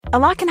A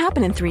lot can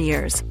happen in 3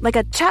 years, like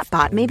a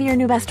chatbot may be your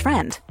new best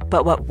friend.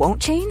 But what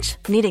won't change?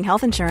 Needing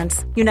health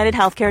insurance. United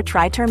Healthcare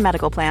Tri-Term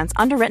Medical Plans,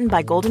 underwritten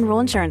by Golden Rule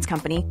Insurance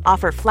Company,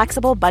 offer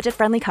flexible,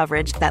 budget-friendly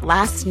coverage that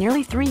lasts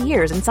nearly 3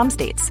 years in some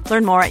states.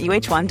 Learn more at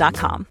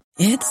uh1.com.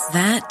 It's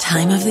that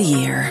time of the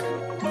year.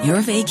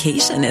 Your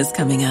vacation is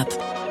coming up.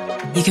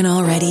 You can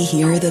already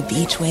hear the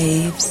beach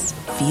waves,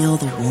 feel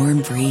the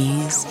warm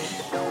breeze,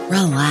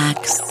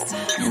 relax,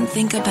 and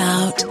think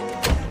about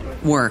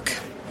work.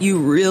 You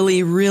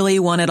really, really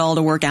want it all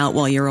to work out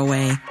while you're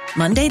away.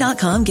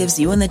 Monday.com gives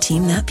you and the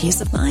team that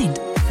peace of mind.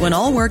 When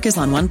all work is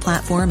on one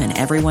platform and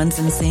everyone's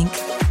in sync,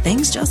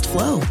 things just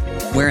flow.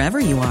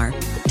 Wherever you are,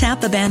 tap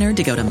the banner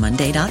to go to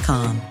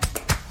Monday.com.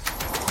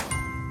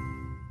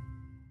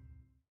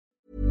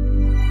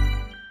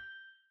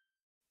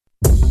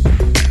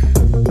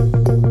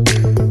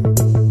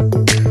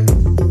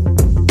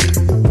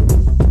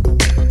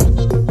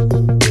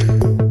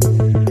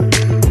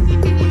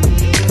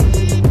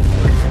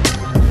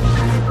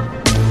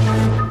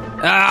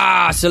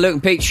 It's the Luke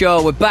and Pete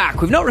Show. We're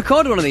back. We've not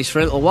recorded one of these for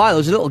a little while.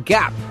 There's a little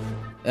gap.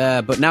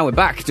 But now we're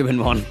back doing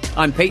one.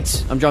 I'm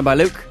Pete. I'm joined by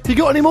Luke. You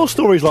got any more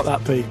stories like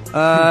that, Pete?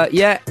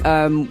 Yeah.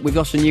 We've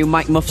got some new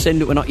mic muffs in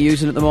that we're not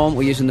using at the moment.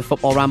 We're using the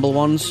football ramble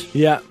ones.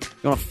 Yeah.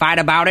 You want to fight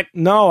about it?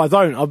 No, I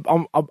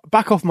don't. I'm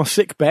back off my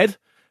sick bed.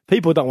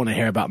 People don't want to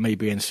hear about me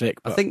being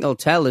sick. But I think they'll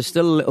tell. There's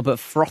still a little bit of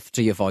froth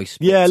to your voice.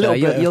 But, yeah, a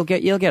little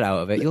bit. You'll get out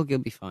of it. You'll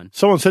be fine.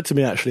 Someone said to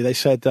me, actually, they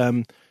said,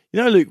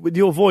 you know, Luke, with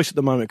your voice at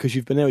the moment, because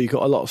you've been ill, you've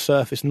got a lot of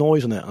surface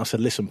noise on it. And I said,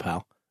 listen,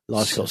 pal,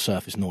 life's got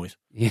surface noise.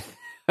 Yeah.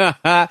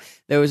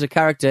 There was a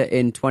character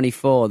in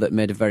 24 that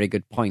made a very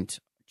good point.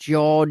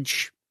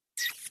 George.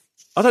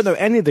 I don't know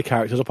any of the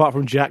characters apart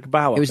from Jack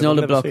Bauer. It was an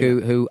older bloke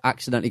who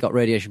accidentally got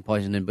radiation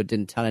poisoning but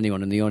didn't tell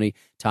anyone. And the only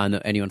time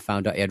that anyone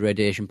found out he had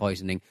radiation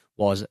poisoning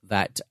was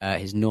that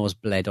his nose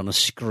bled on a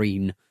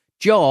screen.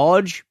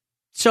 George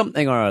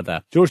something or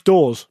other. George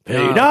Dawes.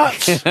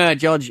 Peanuts!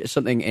 George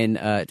something in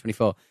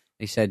 24.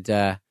 He said,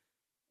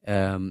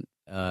 concentrate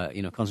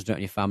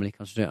on your family,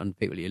 concentrate on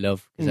people that you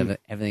love, because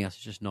everything else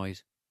is just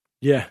noise.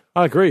 Yeah,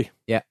 I agree.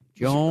 Yeah,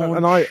 George.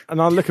 And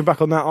I looking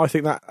back on that, I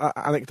think that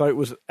anecdote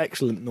was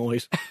excellent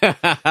noise.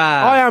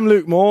 I am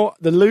Luke Moore,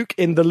 the Luke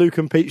in the Luke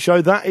and Pete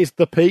Show. That is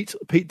the Pete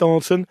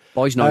Donaldson.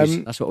 Boys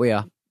noise, that's what we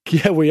are.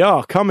 Yeah, we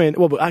are. Come in.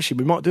 Well, but actually,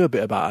 we might do a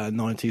bit about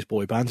 90s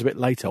boy bands a bit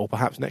later, or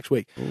perhaps next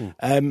week.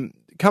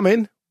 Come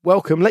in,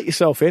 welcome, let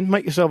yourself in,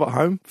 make yourself at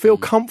home, feel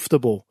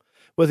comfortable.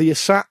 Whether you're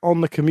sat on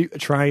the commuter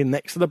train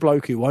next to the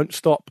bloke who won't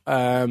stop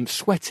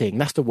sweating,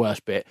 that's the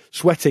worst bit.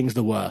 Sweating's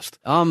the worst.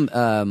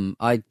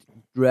 I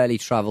rarely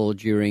travel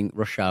during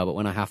rush hour, but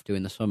when I have to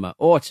in the summer,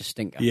 it's a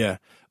stinker. Yeah.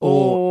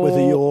 Or whether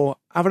you're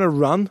having a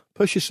run,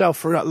 push yourself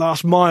through that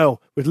last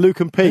mile with Luke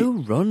and Pete.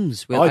 Who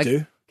runs? I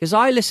do. Because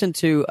I listen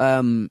to,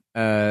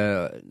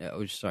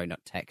 not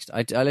text.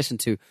 I listen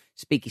to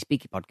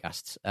speaky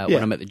podcasts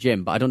when I'm at the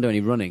gym, but I don't do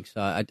any running.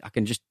 So I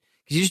can just,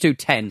 because you just do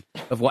 10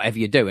 of whatever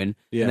you're doing,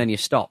 and then you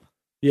stop.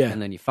 Yeah.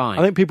 And then you're fine.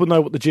 I think people know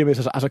what the gym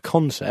is as a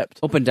concept.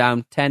 Up and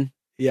down, 10.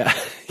 Yeah.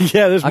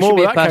 Yeah, there's more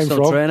where that came from. I should be a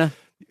personal trainer.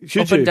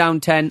 Up and down,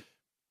 10.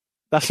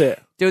 That's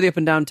it. Do the up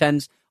and down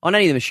 10s on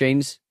any of the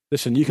machines.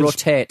 Listen, you can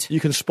rotate.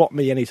 You can spot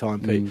me anytime,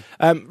 Pete.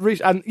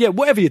 And yeah,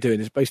 whatever you're doing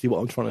is basically what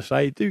I'm trying to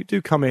say.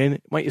 Do come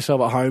in, make yourself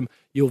at home.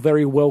 You're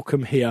very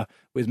welcome here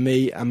with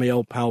me and my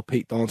old pal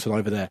Pete Donaldson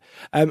over there.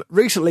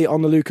 Recently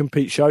on the Luke and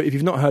Pete Show, if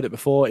you've not heard it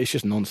before, it's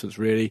just nonsense,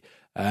 really.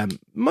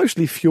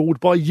 Mostly fueled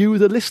by you,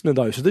 the listener,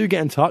 though. So do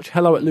get in touch.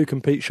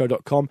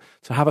 hello@lukeandpeteshow.com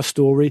to have a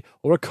story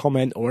or a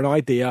comment or an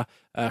idea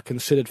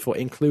considered for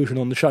inclusion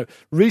on the show.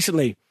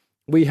 Recently,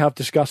 we have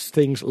discussed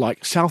things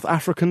like South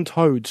African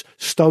toads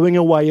stowing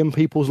away in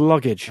people's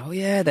luggage. Oh,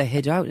 yeah, they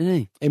hid out, didn't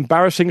they?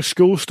 Embarrassing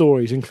school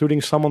stories,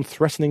 including someone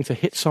threatening to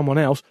hit someone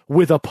else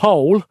with a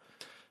pole.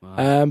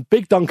 Wow.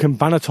 Big Duncan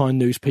Bannatyne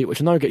news, Pete,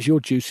 which I know gets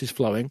your juices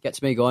flowing.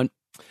 Gets me going.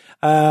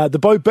 The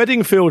Bo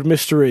Bedingfield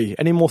mystery.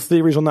 Any more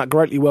theories on that?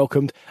 Greatly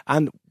welcomed.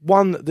 And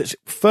one that's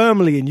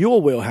firmly in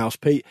your wheelhouse,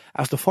 Pete,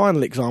 as the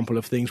final example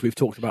of things we've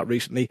talked about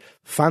recently,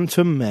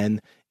 phantom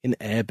men in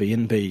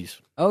Airbnbs.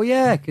 Oh,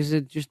 yeah, because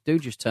it just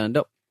turned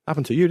up.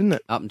 Happened to you, didn't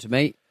it? Happened to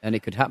me, and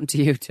it could happen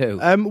to you too.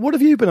 What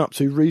have you been up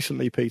to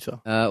recently, Peter?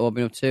 What I've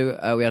been up to,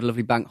 we had a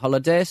lovely bank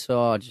holiday,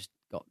 so I just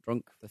got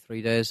drunk for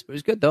 3 days. But it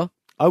was good, though.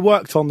 I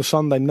worked on the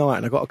Sunday night,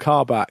 and I got a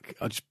car back.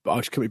 I just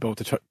couldn't be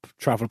bothered to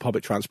travel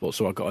public transport,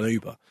 so I got an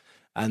Uber.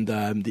 And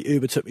the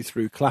Uber took me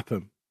through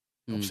Clapham.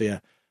 Obviously,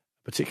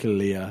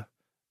 particularly,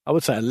 I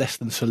would say a less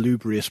than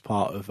salubrious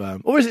part of...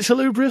 or is it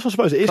salubrious? I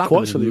suppose it is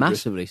quite salubrious.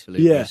 Massively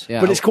salubrious.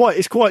 Yeah, but it's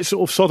quite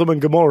sort of Sodom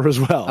and Gomorrah as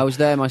well. I was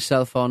there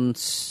myself on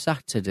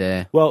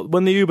Saturday. Well,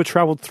 when the Uber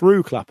travelled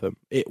through Clapham,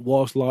 it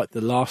was like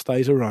the last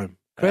days of Rome.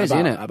 Crazy,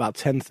 isn't it? About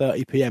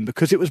 10:30 p.m.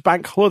 because it was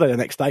bank holiday the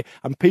next day,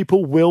 and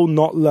people will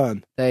not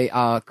learn. They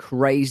are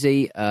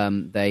crazy.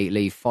 They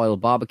leave foil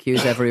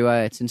barbecues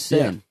everywhere. It's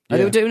insane. Yeah.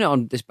 They were doing it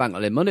on this bank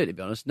holiday Monday, to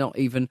be honest. Not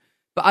even...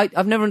 But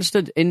I've never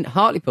understood, in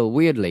Hartlepool,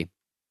 weirdly,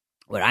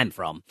 where I'm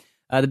from,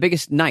 the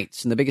biggest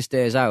nights and the biggest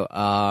days out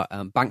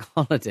are bank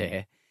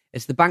holiday.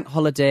 It's the bank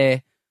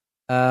holiday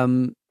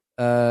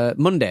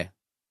Monday.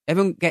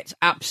 Everyone gets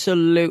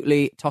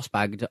absolutely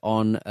toss-bagged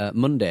on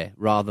Monday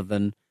rather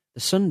than the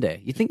Sunday.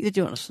 You'd think they'd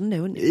do it on a Sunday,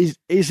 wouldn't you?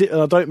 Is it? And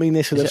I don't mean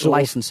this as a sort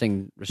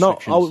licensing of,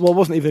 restrictions. No, I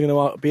wasn't even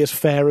going to be as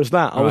fair as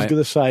that. I was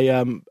going to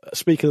say,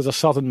 speaking as a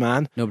Southern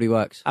man, nobody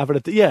works.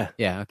 Yeah.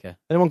 Okay.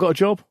 Anyone got a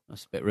job?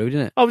 That's a bit rude,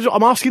 isn't it?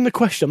 I'm asking the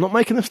question. I'm not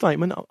making a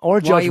statement or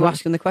a judgment. Why are you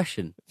asking the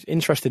question? It's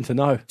interesting to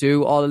know.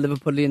 Do all the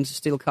Liverpoolians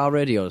steal car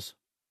radios?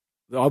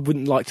 I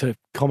wouldn't like to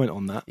comment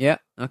on that. Yeah.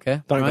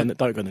 Okay. Don't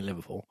go to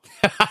Liverpool.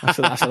 That's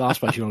the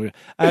last place you want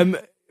to go.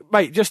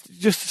 Mate, just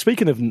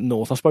speaking of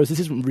north, I suppose this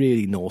isn't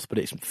really north, but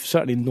it's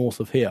certainly north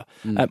of here.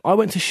 I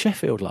went to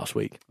Sheffield last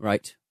week,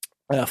 right,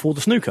 for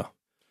the snooker.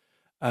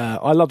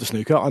 I love the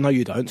snooker. I know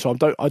you don't, so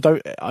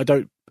I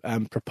don't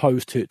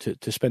propose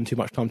to spend too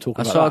much time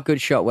talking. I saw a good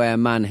shot where a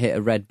man hit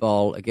a red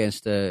ball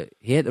against he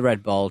hit the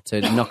red ball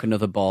to knock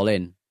another ball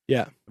in.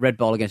 Yeah, red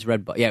ball against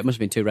red ball. Yeah, it must have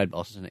been two red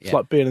balls, isn't it? Yeah. It's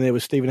like being in there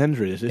with Stephen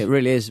Hendry. Is it? It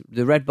really is.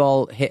 The red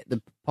ball hit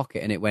the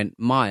pocket and it went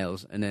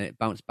miles, and then it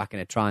bounced back in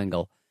a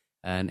triangle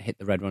and hit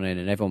the red one in,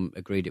 and everyone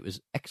agreed it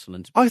was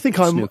excellent. I think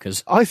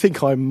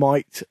I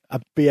might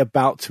be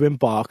about to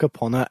embark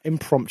upon an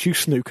impromptu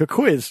snooker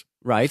quiz.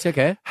 Right,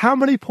 okay. How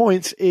many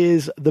points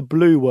is the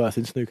blue worth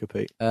in snooker,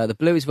 Pete? The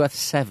blue is worth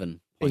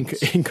 7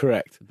 points.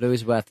 Incorrect. The blue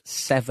is worth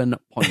 7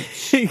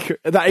 points.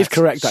 That is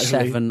correct,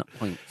 actually. 7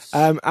 points.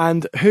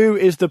 And who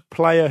is the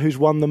player who's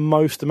won the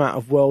most amount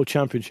of world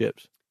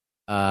championships?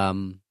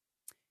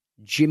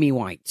 Jimmy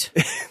White.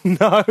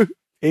 No.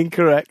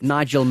 Incorrect.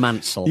 Nigel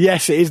Mansell.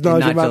 Yes, it is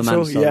Nigel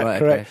Mansell. Yeah, right,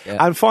 correct. Okay,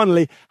 yeah. And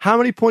finally, how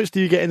many points do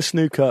you get in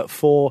snooker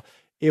for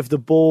if the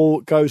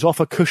ball goes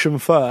off a cushion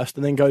first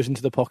and then goes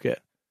into the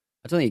pocket?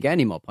 I don't think you get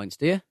any more points,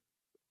 do you?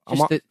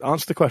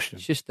 Answer the question.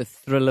 It's just the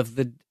thrill of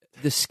the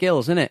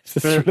skills, isn't it? It's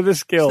the thrill of the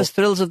skills. It's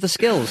the thrills of the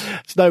skills.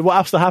 So no, what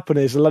has to happen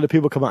is a lot of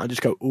people come out and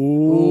just go,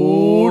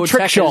 ooh,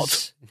 trick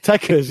shots.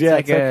 Techers, yeah.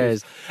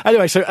 Techers.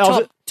 Anyway,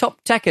 so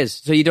top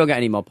techers. So you don't get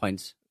any more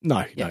points.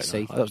 No, yeah, no.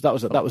 See? That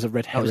was a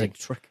red herring. That was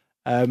a trick.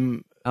 How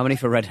many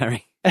for red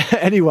herring?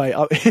 Anyway,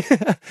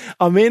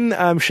 I'm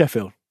in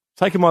Sheffield,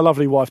 taking my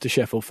lovely wife to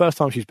Sheffield. First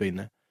time she's been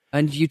there.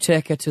 And you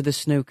take her to the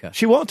snooker?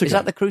 She wanted to go. Is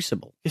that the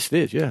Crucible? Yes, it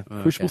is, yeah.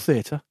 Oh, Crucible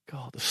Theatre.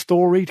 God, the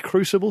storied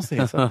Crucible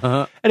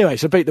Theatre. Anyway,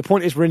 so Pete, the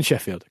point is we're in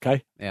Sheffield,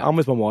 okay? Yeah. I'm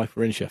with my wife,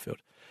 we're in Sheffield.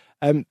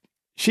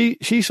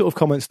 She sort of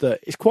comments that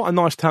it's quite a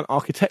nice town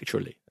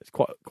architecturally. It's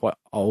quite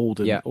old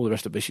and all the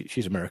rest of it.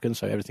 She's American,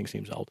 so everything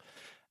seems old.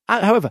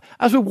 However,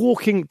 as we're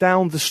walking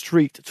down the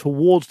street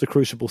towards the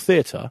Crucible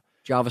Theatre...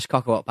 Jarvis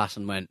Cocker walked past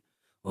and went,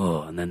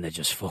 oh, and then they're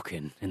just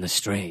fucking in the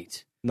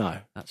street. No.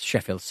 That's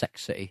Sheffield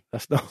Sex City.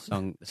 That's not...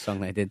 The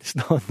song they did. It's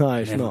not, no,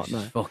 it's not, no.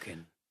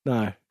 Fucking.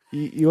 No.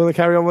 You want to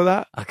carry on with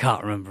that? I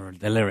can't remember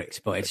the lyrics,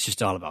 but it's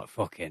just all about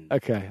fucking.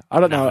 Okay. I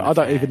don't know. I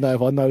don't even know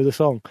if I know the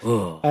song.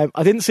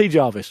 I didn't see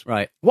Jarvis.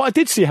 Right. What I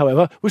did see,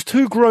 however, was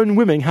two grown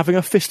women having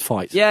a fist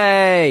fight.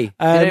 Yay!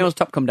 Did anyone's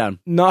top come down?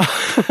 No.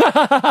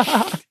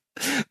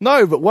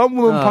 No, but one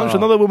woman punched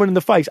another woman in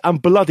the face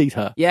and bloodied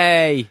her.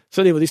 Yay!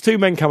 So anyway, these two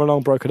men come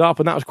along, broke it up,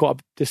 and that was quite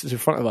a distance in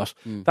front of us.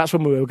 That's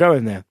when we were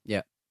going there.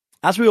 Yeah.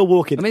 As we were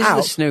walking this is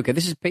the snooker.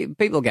 This is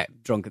people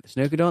get drunk at the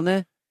snooker, don't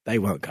they? They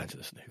won't go to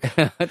the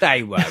snooker.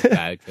 They won't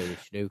go to the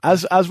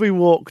snooker. As we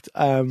walked,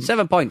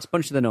 7 points,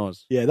 punch to the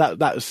nose. Yeah,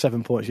 that was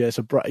 7 points. Yeah,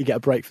 so you get a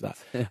break for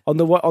that. On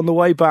the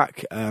way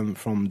back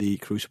from the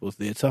Crucible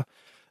Theatre,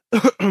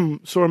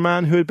 saw a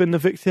man who had been the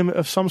victim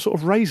of some sort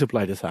of razor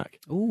blade attack.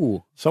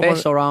 Ooh,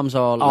 face or arms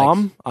or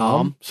legs?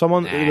 Arm.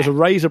 Someone. There was a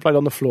razor blade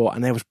on the floor,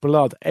 and there was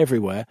blood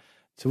everywhere.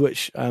 To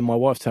which my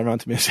wife turned around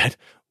to me and said,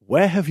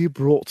 where have you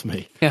brought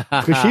me?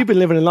 Because she'd been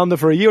living in London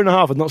for a year and a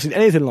half and not seen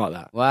anything like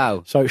that.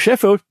 Wow. So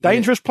Sheffield,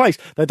 dangerous place.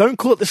 They don't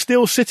call it the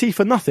Steel City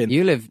for nothing.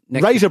 You live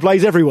next razor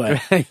blades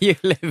everywhere. You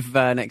live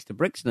next to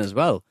Brixton as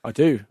well. I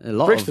do.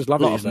 Brixton's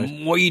lovely these days.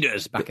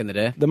 Moiders back in the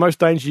day. The most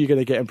danger you're going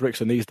to get in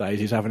Brixton these days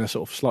is having a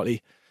sort of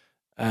slightly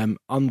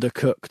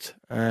undercooked...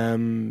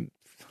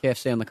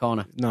 KFC on the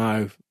corner.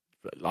 No.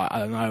 Like, I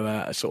don't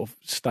know, a sort of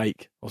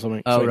steak or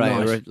something. Oh, right.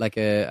 Nice. Or like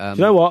a...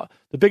 Do you know what?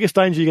 The biggest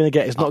danger you're going to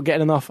get is not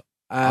getting enough...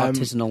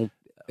 artisanal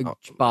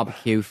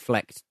barbecue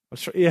flecked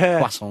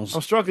croissants.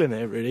 I'm struggling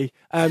here, really.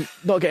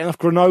 Not getting enough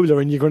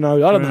granola in your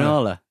granola. I don't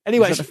know.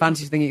 Anyway, is that the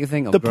fanciest thing you can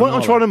think of? The point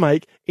I'm trying to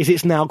make is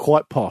it's now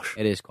quite posh.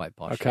 It is quite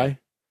posh. Okay. Yeah.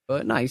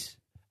 But nice.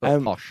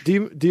 But posh. Do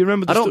you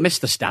remember I don't miss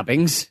the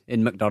stabbings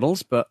in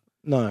McDonald's, but...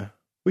 No.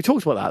 We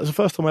talked about that. It was the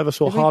first time I ever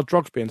saw hard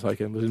drugs being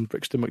taken was in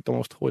Brixton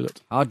McDonald's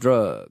toilet. Hard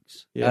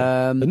drugs.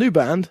 Yeah. The new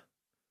band.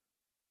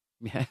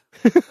 Yeah.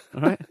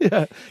 All right.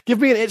 Yeah. Give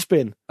me an It's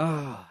Been.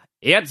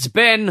 It's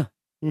Been.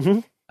 Mm-hmm.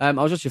 I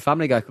was just your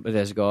Family Guy a couple of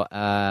days ago,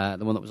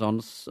 the one that was on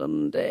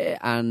Sunday,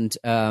 and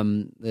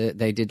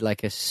they did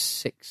like a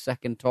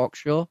 6-second talk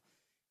show.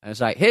 And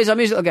it's like, here's our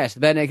musical guest, the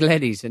Bare Naked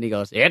Ladies. And he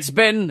goes, it's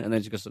been, and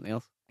then just goes something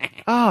else.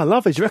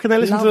 Lovely. Do you reckon they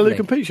listen to the Luke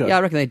and Pete show? Yeah,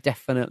 I reckon they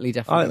definitely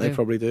I think they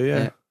probably do,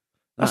 yeah.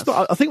 That's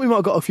I think we might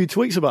have got a few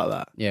tweets about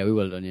that. Yeah, we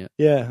will have done, yeah.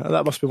 Yeah,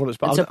 that must be what it's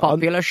about. It's a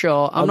popular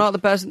show. I'm not the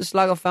person to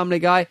slag off Family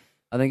Guy.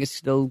 I think it's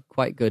still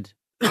quite good.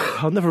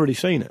 I've never really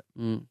seen it.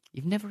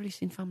 You've never really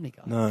seen Family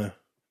Guy? No.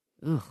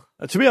 Ugh.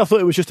 To me, I thought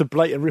it was just a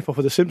blatant rip-off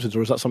of The Simpsons,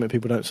 or is that something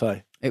people don't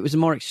say? It was a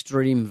more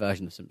extreme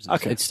version of Simpsons.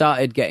 Okay. It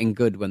started getting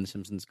good when The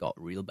Simpsons got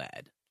real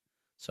bad.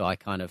 So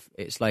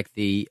it's like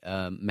the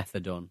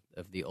methadone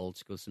of the old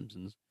school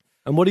Simpsons.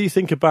 And what do you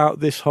think about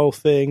this whole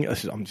thing?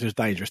 I'm just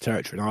dangerous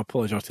territory, and I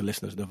apologise to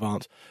listeners in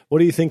advance. What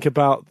do you think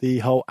about the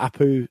whole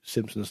Apu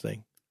Simpsons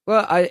thing?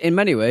 Well, in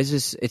many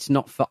ways, it's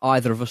not for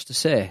either of us to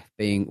say,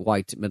 being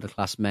white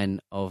middle-class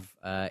men of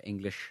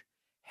English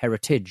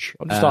heritage.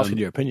 I'm just asking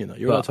your opinion, though.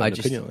 You're allowed to have an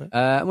opinion on it.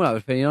 Well, I have an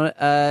opinion on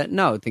it.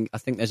 No, I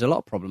think there's a lot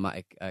of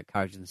problematic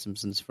characters in The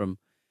Simpsons from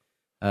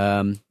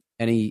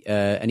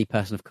any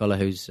person of colour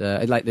who's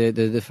like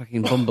the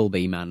fucking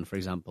Bumblebee man, for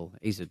example.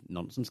 He's a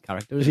nonsense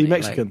character. Is he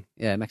Mexican? Like,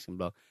 yeah, Mexican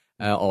bloke,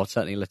 or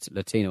certainly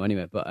Latino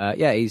anyway. But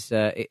yeah, he's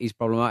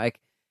problematic.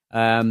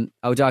 I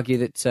would argue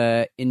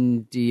that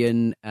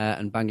Indian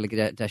and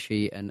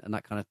Bangladeshi and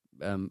that kind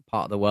of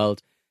part of the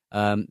world,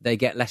 they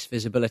get less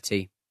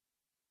visibility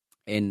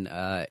in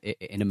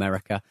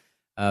America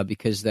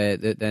because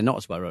they're not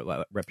as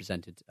well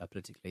represented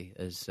politically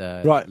as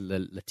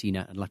the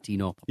Latina and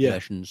Latino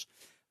populations,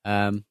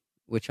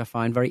 which I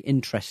find very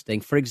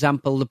interesting. For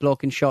example, the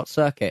bloke in Short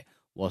Circuit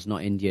was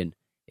not Indian;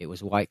 it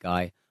was a white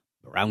guy,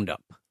 browned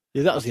up.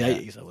 Yeah, that was the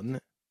 80s, though, wasn't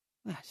it?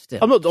 Still,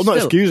 I'm not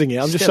excusing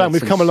it. I'm just saying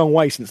we've come a long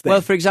way since then.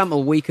 Well, for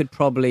example, we could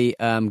probably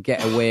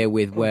get away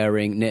with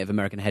wearing Native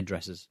American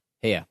headdresses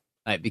here,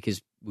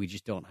 because we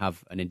just don't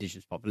have an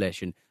indigenous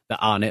population that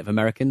are Native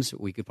Americans.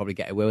 We could probably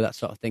get away with that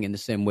sort of thing in the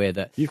same way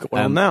that you've got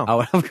one on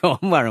now.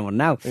 I'm wearing one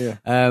now. Yeah.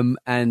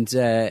 And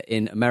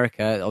in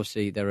America,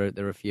 obviously, there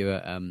are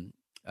fewer,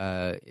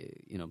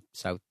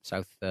 South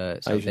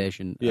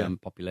Asian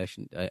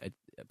populations.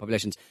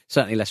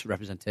 Certainly less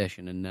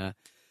representation,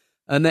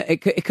 and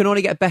it can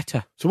only get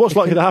better. So what's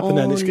likely to happen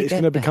then? It's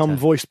going to become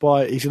voiced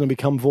by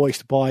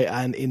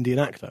an Indian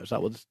actor. Is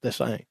that what they're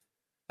saying?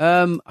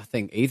 I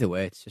think either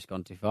way, it's just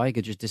gone too far. He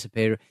could just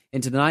disappear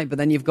into the night, but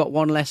then you've got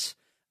one less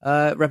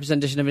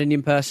representation of an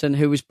Indian person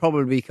who has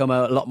probably become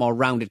a lot more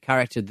rounded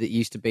character that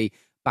used to be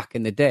back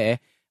in the day.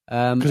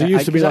 Because it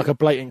used to be like a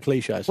blatant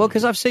cliche. Well,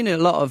 because I've seen a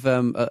lot of,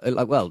 not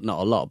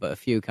a lot, but a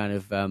few kind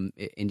of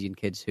Indian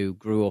kids who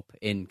grew up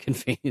in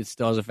convenience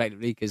stores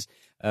effectively because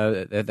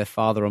their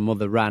father or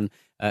mother ran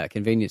a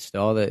convenience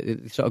store.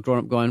 They sort of grown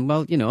up going,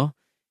 well,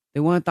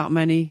 there weren't that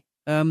many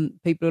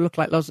people who look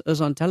like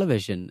us on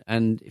television.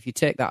 And if you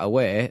take that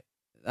away,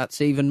 that's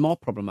even more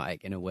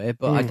problematic in a way.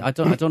 But I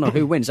don't know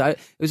who wins. It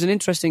was an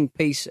interesting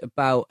piece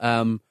about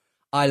Isle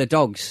of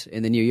Dogs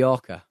in the New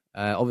Yorker.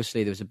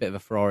 Obviously, there was a bit of a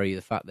furore,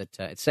 the fact that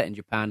it's set in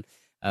Japan,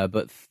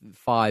 but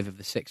 5 of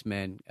the 6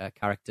 main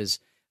characters,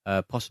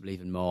 possibly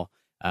even more,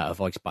 are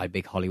voiced by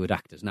big Hollywood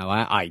actors. Now,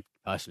 I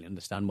personally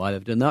understand why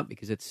they've done that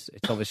because it's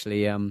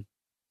obviously you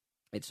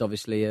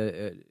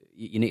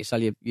need to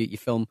sell your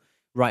film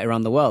right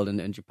around the world,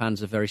 and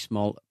Japan's a very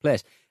small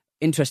place.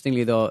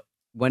 Interestingly, though,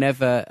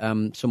 whenever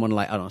someone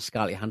like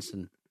Scarlett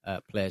Johansson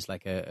plays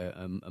like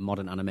a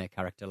modern anime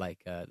character,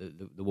 like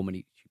the woman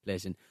she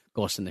plays in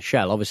Ghost in the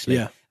Shell,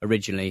 obviously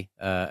originally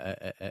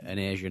an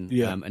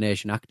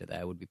Asian actor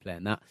there would be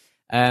playing that.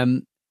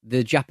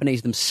 The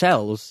Japanese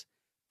themselves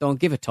don't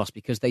give a toss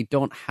because they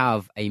don't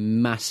have a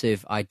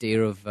massive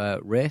idea of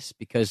race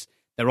because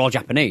they're all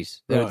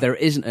Japanese. There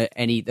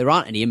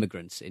aren't any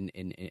immigrants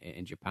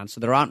in Japan, so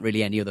there aren't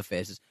really any other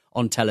faces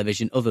on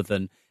television other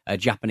than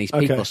Japanese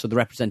people. Okay. So the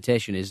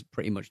representation is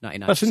pretty much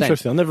 99%. That's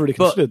interesting. I never really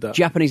considered that.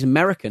 Japanese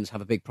Americans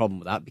have a big problem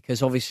with that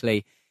because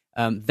obviously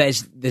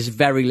there's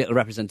very little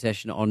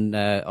representation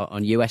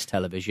on US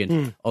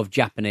television of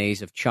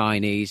Japanese, of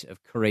Chinese,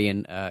 of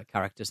Korean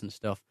characters and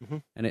stuff,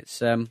 and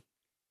it's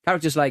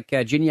characters like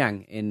Jin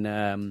Yang in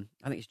I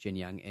think it's Jin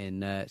Yang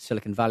in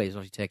Silicon Valley has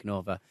obviously taken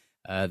over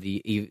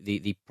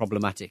the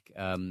problematic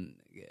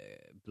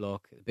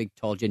bloke, the big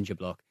tall ginger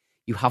bloke.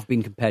 You have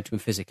been compared to him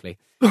physically.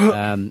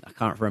 I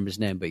can't remember his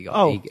name, but he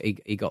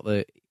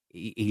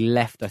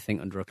left I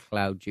think under a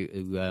cloud due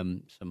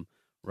to some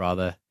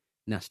rather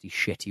nasty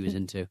shit he was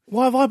into.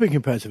 Why have I been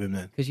compared to him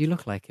then? Because you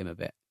look like him a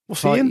bit.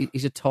 What's he in?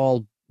 He's a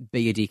tall,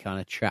 beardy kind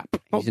of chap.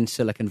 He's in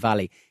Silicon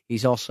Valley.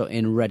 He's also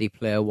in Ready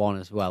Player One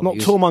as well. Not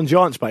Tormund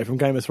Giantsbane from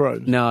Game of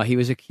Thrones? No, he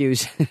was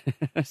accused...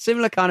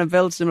 similar kind of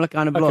build, similar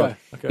kind of bloke.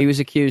 Okay. He was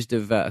accused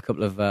of a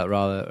couple of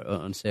rather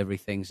unsavoury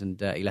things and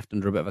he left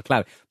under a bit of a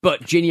cloud.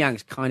 But Jin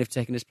Yang's kind of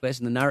taken his place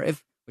in the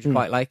narrative, which I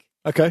quite like.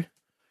 Okay.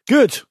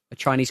 Good. A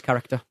Chinese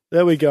character.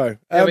 There we go.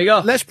 There we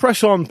go. Let's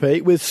press on,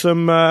 Pete, with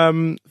some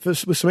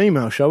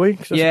emails, shall we?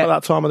 Because that's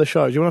about that time of the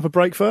show. Do you want to have a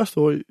break first?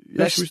 Or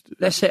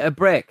let's hit a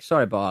break.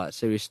 Sorry about that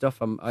serious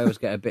stuff. I always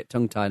get a bit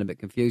tongue-tied and a bit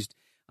confused.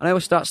 And I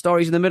always start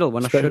stories in the middle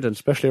when I shouldn't.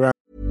 Especially around...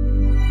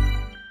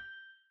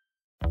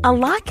 A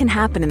lot can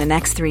happen in the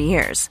next 3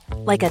 years.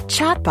 Like a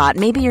chatbot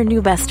may be your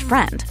new best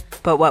friend.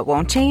 But what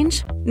won't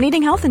change?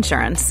 Needing health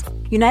insurance.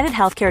 United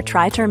Healthcare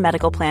Tri-Term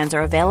Medical Plans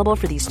are available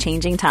for these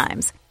changing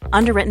times.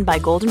 Underwritten by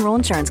Golden Rule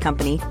Insurance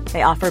Company,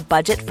 they offer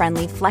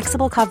budget-friendly,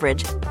 flexible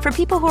coverage for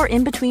people who are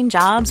in between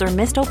jobs or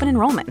missed open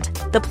enrollment.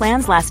 The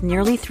plans last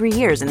nearly 3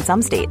 years in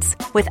some states,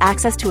 with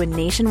access to a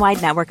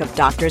nationwide network of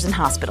doctors and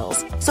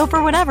hospitals. So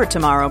for whatever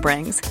tomorrow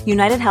brings,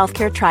 United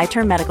Healthcare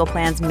Tri-Term Medical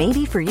Plans may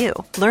be for you.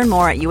 Learn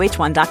more at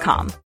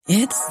uh1.com.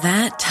 It's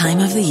that time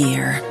of the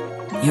year.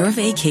 Your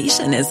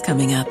vacation is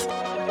coming up.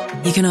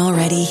 You can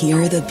already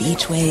hear the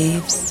beach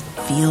waves,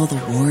 feel the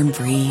warm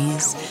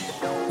breeze,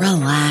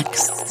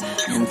 relax,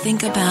 and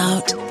think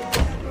about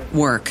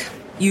work.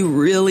 You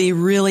really,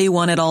 really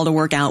want it all to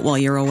work out while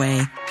you're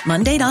away.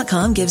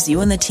 Monday.com gives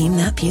you and the team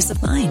that peace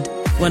of mind.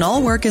 When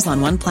all work is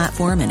on one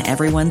platform and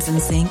everyone's in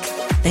sync,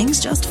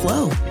 things just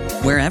flow.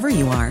 Wherever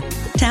you are,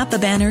 tap the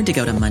banner to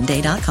go to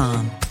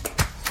Monday.com.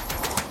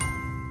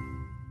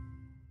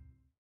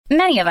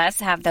 Many of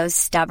us have those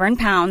stubborn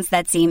pounds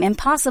that seem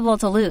impossible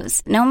to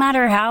lose, no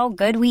matter how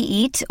good we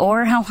eat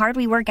or how hard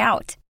we work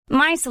out.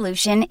 My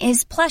solution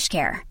is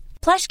PlushCare.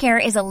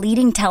 PlushCare is a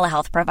leading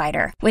telehealth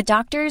provider with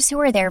doctors who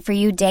are there for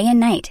you day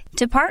and night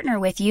to partner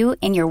with you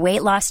in your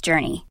weight loss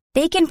journey.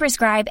 They can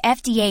prescribe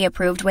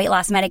FDA-approved weight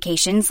loss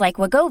medications like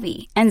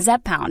Wegovy and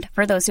Zepbound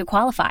for those who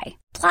qualify.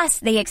 Plus,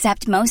 they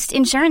accept most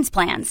insurance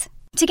plans.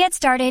 To get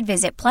started,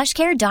 visit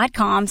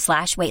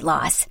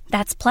plushcare.com/weightloss.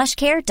 That's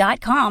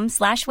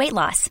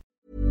plushcare.com/weightloss.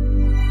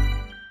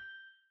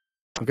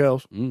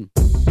 Girls.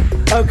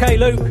 Okay,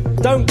 Luke,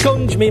 don't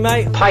gunge me,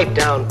 mate. Pipe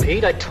down,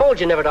 Pete. I told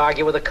you never to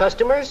argue with the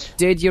customers.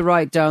 Did you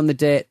write down the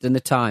date and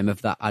the time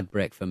of that ad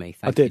break for me?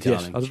 I did,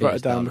 yes. I just wrote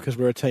it down because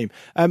we're a team.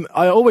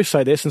 I always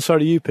say this, and so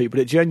do you, Pete, but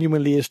it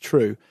genuinely is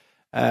true.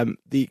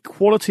 The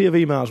quality of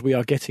emails we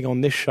are getting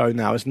on this show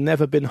now has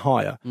never been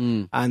higher.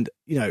 And,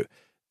 you know,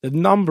 the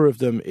number of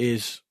them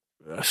is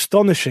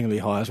astonishingly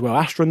high as well.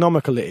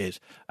 Astronomical it is.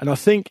 And I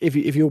think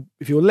if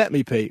you'll let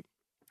me, Pete,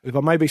 if I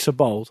may be so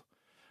bold,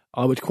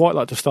 I would quite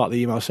like to start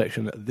the email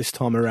section this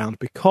time around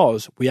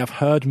because we have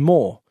heard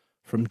more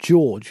from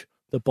George,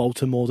 the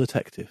Baltimore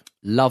detective.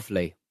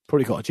 Lovely.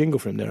 Probably got a jingle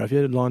for him there. Have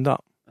you lined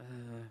up?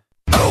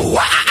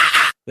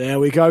 There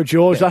we go,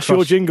 George. That's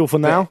your jingle for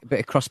now. Bit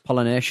of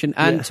cross-pollination.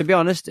 And to be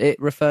honest,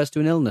 it refers to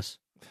an illness.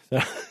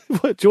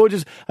 George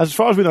is, as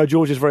far as we know,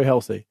 George is very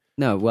healthy.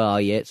 No, well,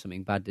 he ate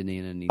something bad,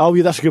 didn't he? Oh,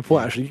 yeah, that's a good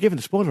point, actually. You're giving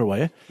the spoiler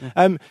away,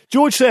 yeah?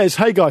 George says,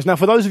 hey, guys. Now,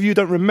 for those of you who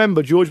don't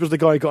remember, George was the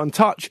guy who got in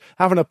touch,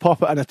 having a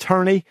pop at an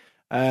attorney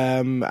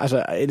in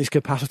his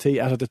capacity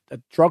as a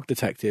drug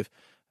detective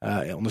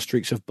on the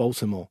streets of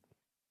Baltimore.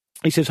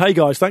 He says, hey,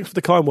 guys, thanks for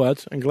the kind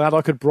words and glad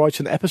I could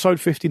brighten episode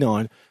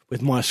 59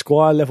 with my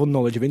Esquire-level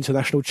knowledge of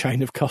international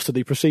chain of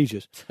custody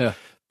procedures. Yeah.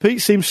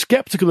 Pete seems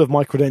sceptical of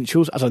my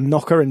credentials as a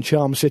knocker in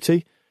Charm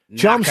City.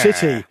 Charm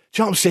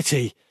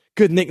City.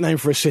 Good nickname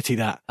for a city,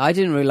 that. I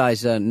didn't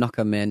realise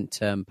knocker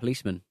meant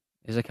policeman.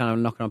 Is it kind of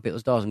knocking on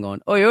people's doors and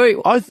going, oi, oi,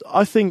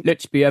 I think...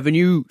 let's be having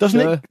you, doesn't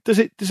sir. Does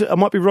it, I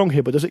might be wrong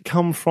here, but does it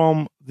come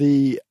from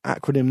the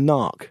acronym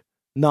NARC?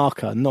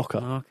 Knocker.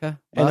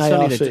 Well,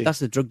 that's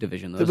the drug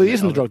division, though. But it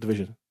isn't the drug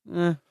division.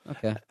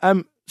 Okay.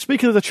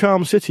 Speaking of the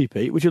Charm City,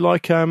 Pete, would you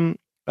like a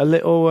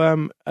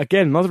little,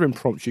 again, another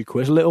impromptu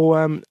quiz, a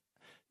little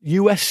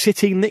US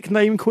city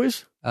nickname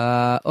quiz?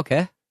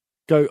 Okay.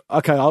 Go.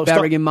 Okay, I'll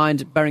bearing in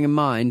mind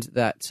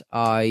that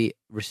we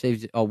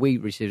received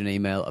an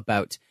email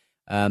about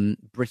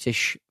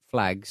British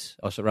flags,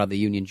 or so rather the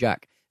Union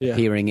Jack,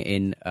 appearing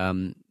in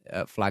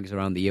flags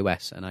around the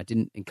US, and I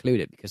didn't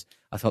include it because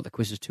I thought the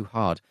quiz was too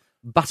hard.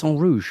 Baton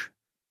Rouge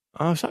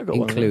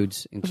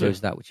includes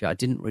that, which I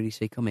didn't really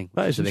see coming.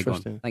 That is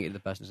interesting. Thank you to the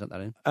person who sent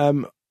that in.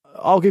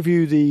 I'll give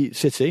you the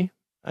city,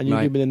 and you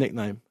give me the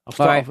nickname. I'll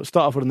start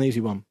off with an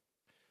easy one.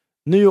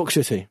 New York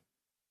City.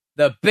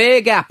 The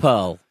Big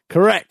Apple.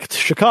 Correct.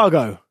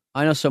 Chicago.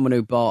 I know someone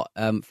who bought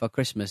for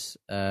Christmas,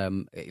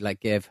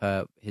 gave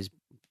his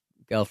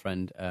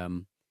girlfriend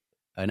an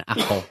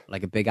apple,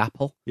 like a big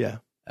apple. Yeah.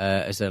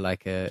 As a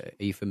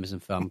euphemism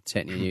for I'm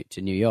taking you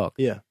to New York.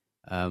 Yeah.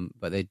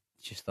 But they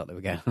just thought they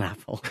were getting an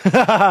apple.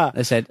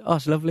 They said, "Oh,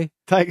 it's lovely.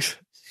 Thanks."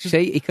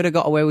 See, he could have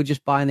got away with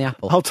just buying the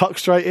apple. I'll tuck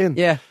straight in.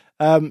 Yeah.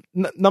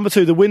 Number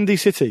 2, the Windy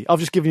City. I've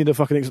just given you the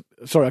fucking...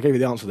 Sorry, I gave you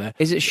the answer there.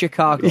 Is it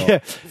Chicago? Yeah.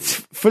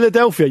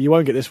 Philadelphia, you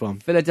won't get this one.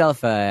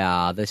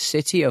 Philadelphia, the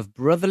city of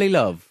brotherly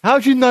love. How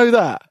do you know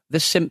that? The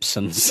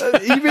Simpsons.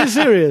 Are you being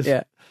serious?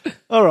 Yeah.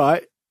 All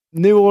right.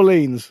 New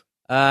Orleans.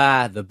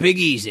 The Big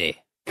Easy.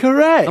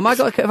 Correct. Am I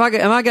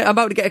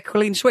about to get a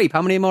clean sweep?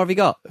 How many more have you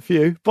got? A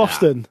few.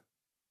 Boston.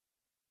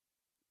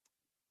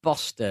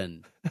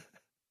 Boston.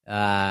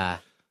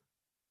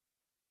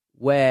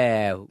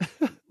 Where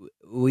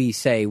we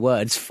say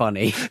words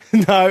funny.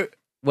 No.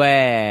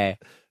 Where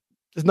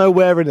there's no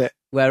where in it.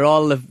 Where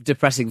all the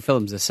depressing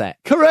films are set.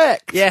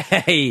 Correct.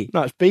 Yay.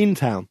 No, it's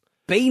Beantown.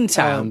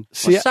 Beantown?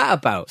 What's that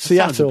about?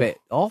 Seattle. That sounds a bit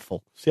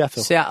awful.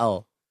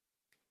 Seattle.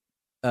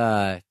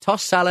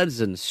 Tossed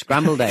salads and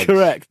scrambled eggs.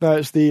 Correct. No,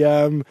 it's the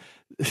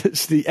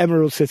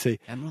Emerald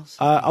City. Emerald City.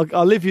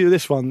 I'll leave you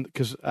this one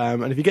because,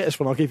 and if you get this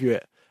one, I'll give you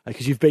it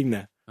because you've been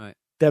there. Right.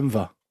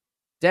 Denver.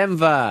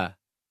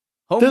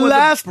 Home The with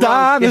last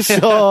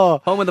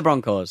dinosaur. Home with the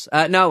Broncos.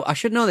 No, I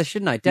should know this,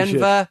 shouldn't I?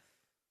 Denver.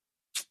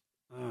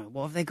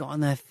 What have they got on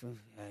there?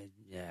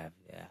 Yeah.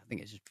 I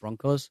think it's just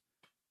Broncos.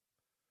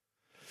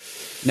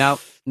 No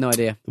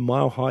idea. The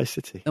Mile High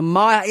City.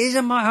 It is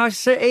a Mile High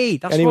City.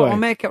 That's Anyway. what I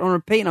make it on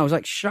repeat. And I was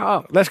like, shut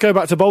up. Let's go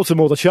back to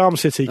Baltimore, the Charm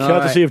City,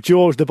 courtesy of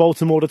George, the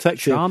Baltimore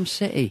detective. Charm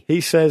City.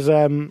 He says,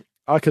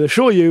 I can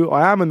assure you,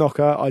 I am a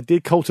knocker. I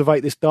did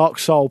cultivate this dark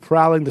soul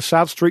prowling the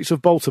sad streets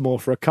of Baltimore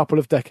for a couple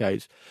of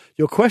decades.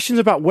 Your questions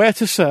about where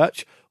to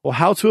search or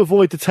how to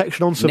avoid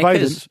detection on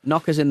surveillance...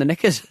 Knockers in the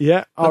knickers.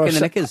 Yeah,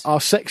 are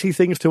sexy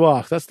things to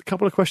ask. That's a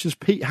couple of questions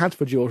Pete had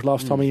for George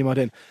last time he emailed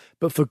in.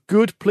 But for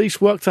good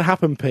police work to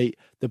happen, Pete,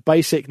 the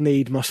basic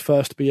need must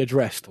first be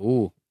addressed.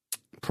 Ooh.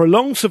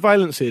 Prolonged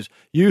surveillances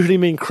usually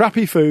mean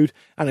crappy food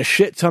and a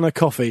shit ton of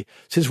coffee,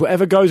 since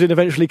whatever goes in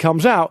eventually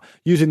comes out.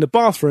 Using the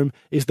bathroom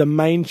is the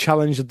main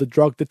challenge of the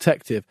drug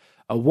detective.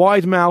 A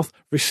wide-mouth,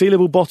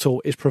 resealable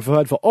bottle is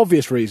preferred for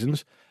obvious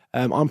reasons.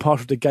 I'm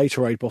partial to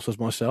Gatorade bottles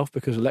myself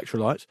because of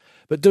electrolytes.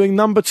 But doing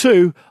number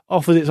 2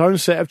 offers its own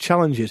set of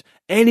challenges.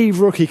 Any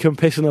rookie can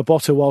piss in a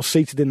bottle while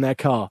seated in their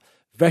car.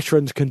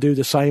 Veterans can do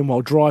the same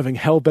while driving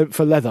hell-bent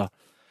for leather.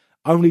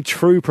 Only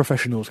true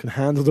professionals can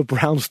handle the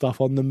brown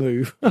stuff on the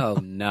move. Oh,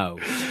 no.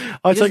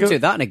 He doesn't do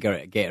that in a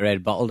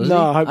Gatorade bottle, does he?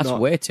 No, I hope That's not.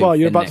 way too Well,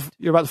 you're about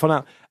to find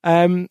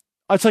out.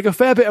 I take a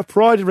fair bit of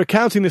pride in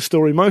recounting this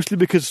story, mostly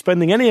because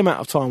spending any amount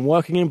of time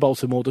working in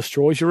Baltimore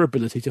destroys your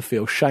ability to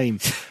feel shame.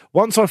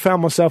 Once I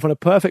found myself in a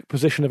perfect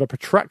position of a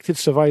protracted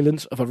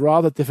surveillance of a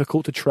rather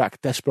difficult-to-track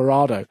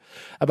desperado.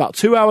 About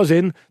 2 hours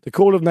in, the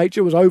call of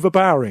nature was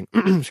overpowering.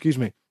 Excuse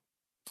me.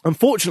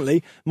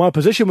 Unfortunately, my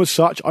position was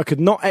such I could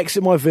not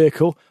exit my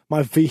vehicle,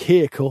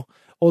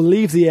 or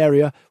leave the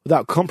area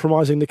without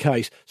compromising the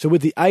case. So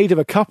with the aid of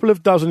a couple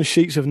of dozen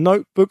sheets of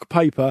notebook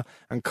paper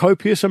and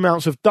copious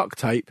amounts of duct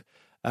tape,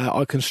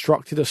 I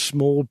constructed a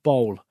small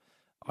bowl.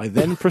 I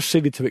then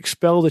proceeded to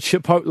expel the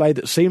chipotle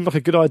that seemed like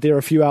a good idea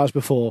a few hours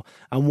before,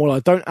 and while I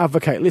don't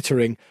advocate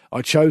littering,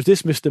 I chose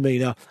this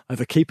misdemeanour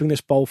over keeping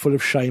this bowl full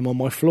of shame on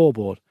my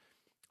floorboard.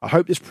 I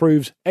hope this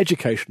proves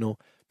educational,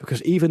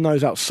 because even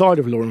those outside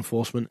of law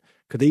enforcement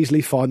could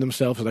easily find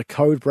themselves in a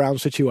code brown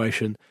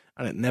situation,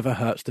 and it never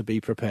hurts to be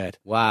prepared.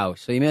 Wow.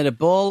 So you made a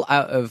ball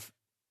out of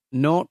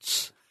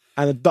notes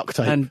and a duct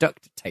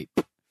tape.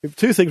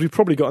 2 things we've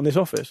probably got in this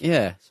office.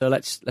 Yeah. So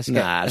let's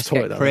get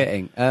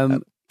creating.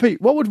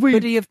 Pete, what would we...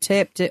 Could he have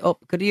taped it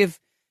up? Could he have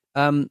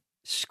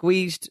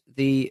squeezed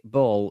the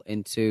ball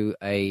into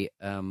a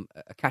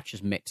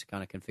catcher's mitt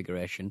kind of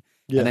configuration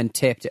and then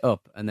taped it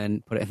up and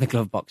then put it in the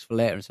glove box for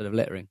later instead of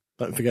littering?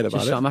 Don't forget about it.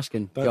 Just what I'm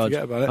asking, Don't George.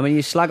 forget about it. I mean,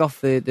 you slag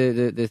off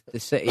the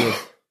city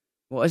of...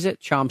 What is it?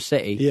 Charm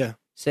City. Yeah.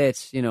 Say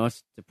it's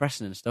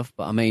depressing and stuff,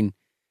 but I mean...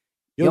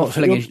 You're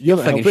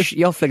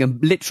flinging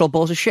literal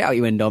balls of shit out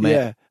your window, mate.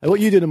 Yeah. And what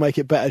you do to make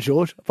it better,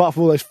 George, apart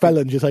from all those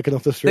felons you're taking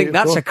off the street? I think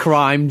that's a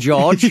crime,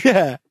 George.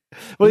 Yeah.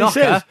 Well, Knocker.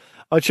 He says,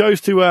 I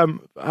chose to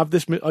have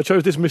this. I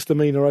chose this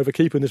misdemeanour over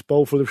keeping this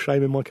bowl full of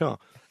shame in my car.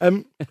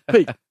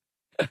 Pete,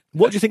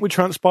 what do you think would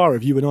transpire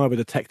if you and I were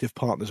detective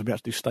partners and we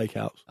had to do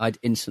stakeouts? I'd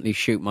instantly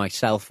shoot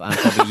myself and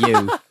probably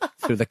you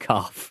through the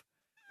calf.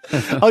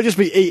 I'd just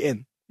be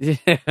eating. I'd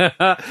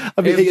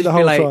be eating the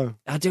whole time.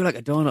 I do like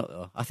a donut,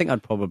 though. I think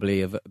I'd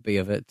probably be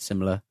of a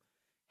similar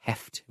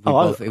heft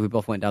if we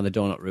both went down the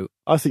donut route.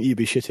 I think you'd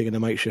be shitting in a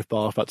makeshift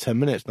bar for about 10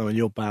 minutes, knowing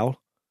your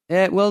bowel.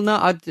 Yeah, well, no,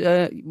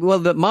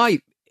 my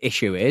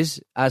issue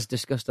is, as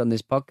discussed on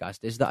this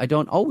podcast, is that I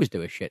don't always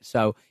do a shit.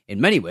 So, in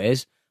many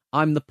ways,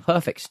 I'm the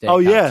perfect stakeout. Oh,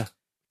 yeah.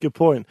 Good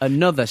point.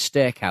 Another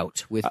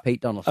stakeout with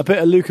Pete Donaldson. A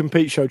bit of Luke and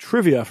Pete show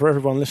trivia for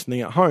everyone listening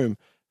at home.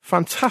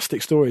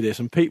 Fantastic story, this,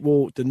 and Pete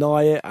will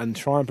deny it and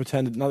try and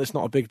pretend no, it's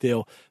not a big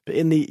deal. But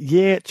in the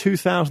year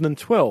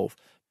 2012,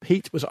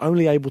 Pete was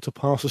only able to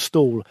pass a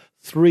stall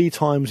 3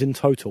 times in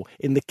total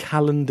in the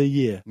calendar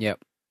year. Yep.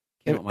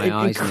 Came up my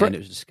eyes and it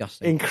was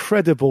disgusting.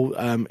 Incredible.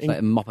 It's like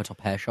a mop-a-top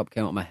hair shop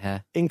came up my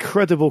hair.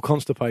 Incredible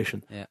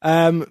constipation. Yeah.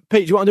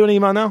 Pete, do you want to do an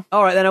email now?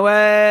 All right then,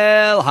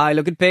 well, hi,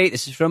 look at Pete.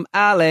 This is from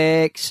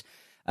Alex.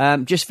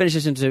 Just finished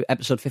listening to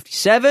episode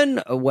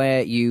 57,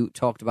 where you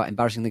talked about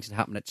embarrassing things that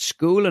happened at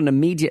school, and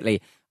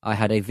immediately I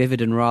had a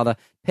vivid and rather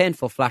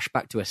painful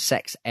flashback to a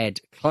sex ed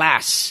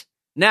class.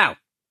 Now,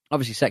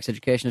 obviously sex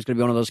education is going to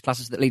be one of those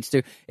classes that leads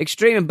to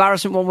extreme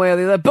embarrassment one way or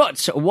the other,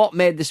 but what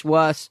made this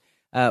worse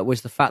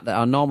was the fact that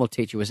our normal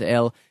teacher was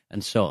ill,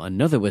 and so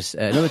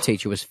another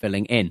teacher was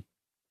filling in.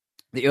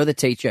 The other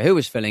teacher who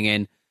was filling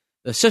in,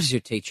 the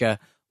substitute teacher,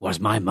 was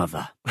my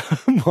mother.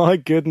 My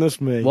goodness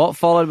me. What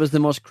followed was the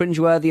most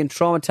cringeworthy and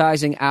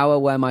traumatising hour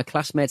where my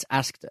classmates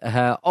asked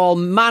her all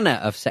manner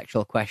of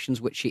sexual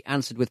questions, which she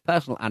answered with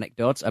personal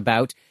anecdotes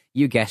about,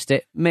 you guessed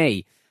it,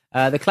 me.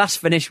 The class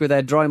finished with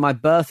her drawing my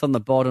birth on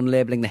the board and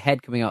labelling the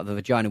head coming out of the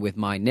vagina with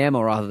my name,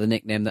 or rather the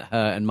nickname that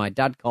her and my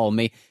dad called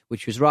me,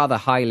 which was rather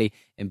highly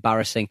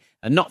embarrassing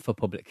and not for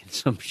public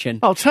consumption.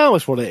 Oh, tell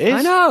us what it is.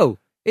 I know.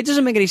 It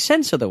doesn't make any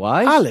sense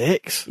otherwise.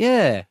 Alex?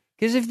 Yeah.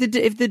 Because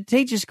if the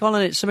teacher's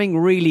calling it something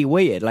really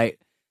weird, like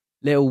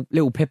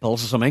little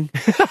Pipples or something.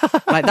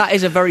 Like, that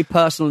is a very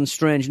personal and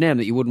strange name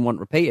that you wouldn't want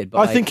repeated. But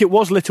I think it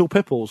was Little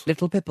Pipples.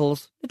 Little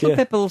Pipples. Little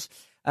Pipples.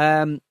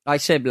 I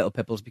said Little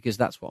Pipples because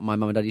that's what my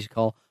mum and dad used to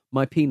call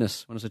my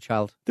penis when I was a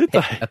child. Did they?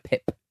 A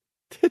pip.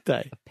 Did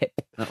they? A pip.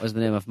 That was the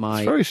name of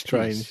my. It's very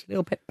strange. Penis.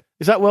 Little Pip.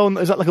 Is that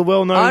like a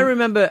well-known? I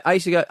remember I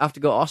used to have to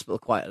go to hospital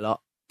quite a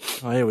lot.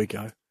 Oh, here we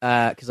go.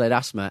 Because I had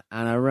asthma,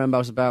 and I remember I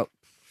was about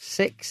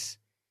 6,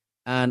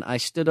 and I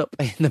stood up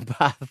in the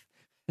bath.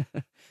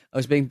 I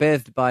was being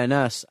bathed by a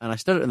nurse, and I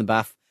stood up in the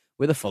bath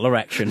with a full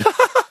erection.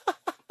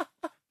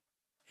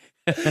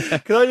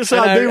 Can I just say,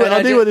 I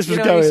knew where this was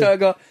going.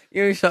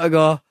 You sort of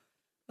go,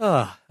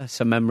 oh, that's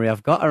a memory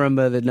I've got. I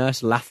remember the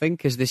nurse laughing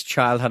because this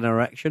child had an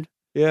erection.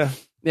 Yeah.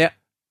 Yeah.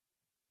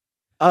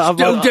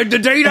 Still did the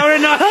deed,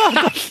 didn't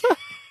I?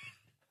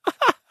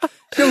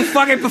 Still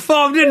fucking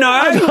performed, didn't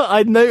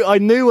I? I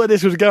knew where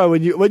this was going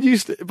when you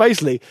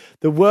basically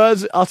the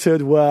words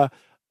uttered were,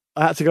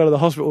 I had to go to the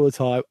hospital all the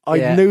time.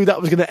 I knew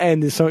that was going to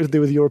end in something to do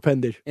with your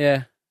appendage.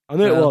 Yeah. I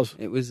knew it was.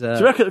 It was. Do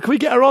you reckon, can we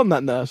get her on,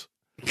 that nurse?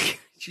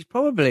 She's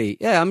probably,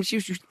 the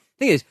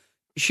thing is,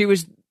 she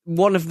was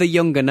one of the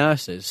younger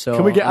nurses. So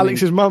can we get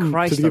Alex's mum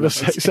to give us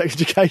sex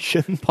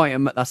education? Point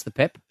him. That's the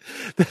Pip.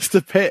 That's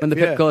the Pip. When the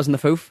Pip goes in the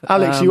foof.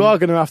 Alex, you are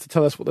going to have to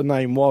tell us what the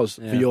name was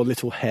for your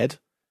little head,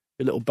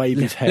 your little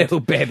baby's head. Little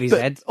baby's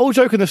head. All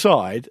joking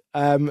aside,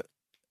 can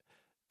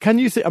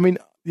you think? I mean,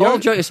 all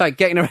joking aside,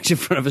 getting erected in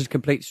front of a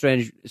complete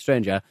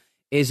stranger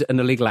is an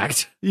illegal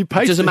act. It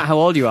doesn't matter how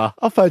old you are.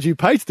 I've heard you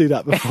pay to do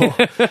that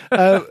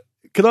before.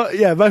 Can I?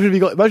 Yeah, imagine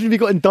if you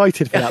got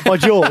indicted for that by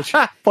George.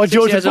 By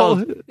George.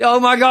 Oh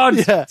my God!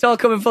 Yeah. It's all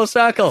coming full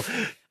circle.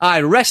 I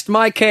rest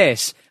my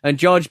case, and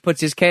George puts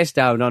his case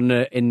down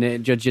in the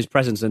judge's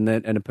presence, and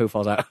a poo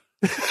falls out.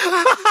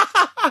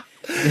 I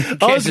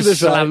was going to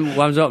say,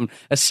 whams open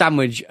a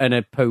sandwich and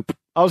a poop.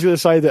 I was going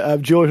to say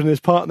that George and his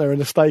partner are in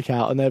a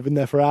stakeout, and they've been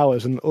there for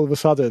hours, and all of a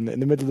sudden,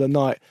 in the middle of the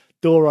night,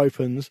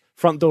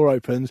 front door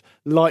opens,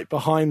 light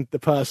behind the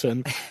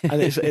person,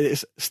 and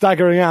it's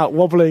staggering out,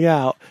 wobbling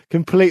out,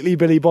 completely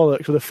Billy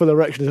Bollocks with a full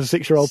erection as a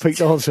 6-year-old Pete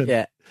Donaldson.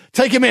 Yeah.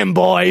 Take him in,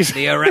 boys!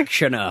 The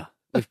erectioner.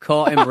 We've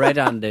caught him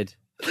red-handed.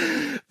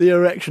 The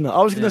erectioner.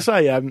 I was going to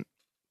say,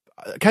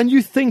 can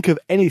you think of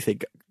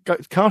anything,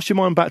 cast your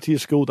mind back to your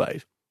school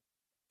days,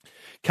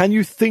 can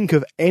you think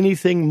of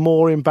anything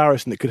more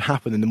embarrassing that could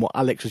happen than what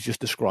Alex has just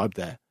described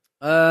there?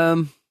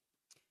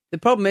 The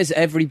problem is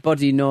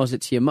everybody knows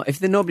it's your mum.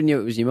 If nobody knew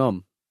it was your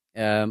mum,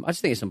 I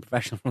just think it's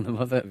unprofessional from the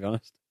mother, to be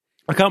honest.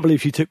 I can't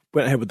believe she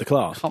went ahead with the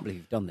class. I can't believe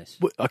you've done this.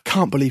 I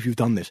can't believe you've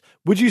done this.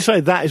 Would you say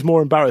that is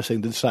more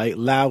embarrassing than, say,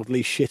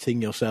 loudly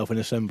shitting yourself in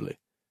assembly?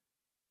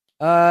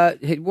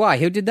 Why?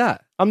 Who did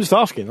that? I'm just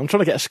asking. I'm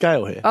trying to get a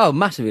scale here. Oh,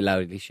 massively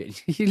loudly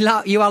shitting.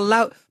 You are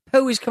loud.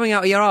 Poo is coming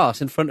out of your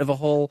arse in front of a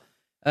whole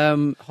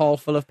hall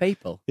full of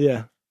people.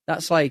 Yeah.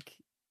 That's like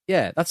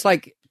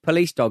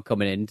police dog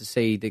coming in to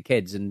see the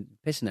kids and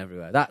pissing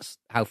everywhere. That's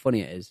how funny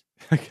it is.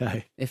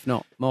 Okay. If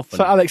not, more funny.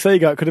 So, Alex, there you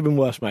go. It could have been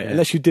worse, mate. Yeah.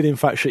 Unless you did, in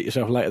fact, shit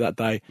yourself later that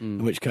day,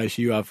 in which case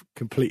you have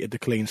completed the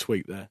clean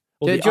sweep there.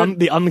 Or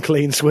the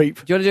unclean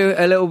sweep. Do you want to do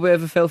a little bit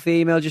of a filthy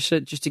email just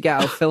to get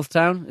out of Filth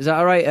Town? Is that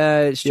all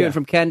right? Stuart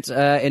from Kent,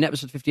 in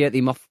episode 58,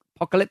 The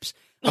Apocalypse.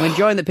 I'm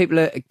enjoying that people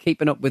are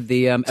keeping up with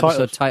the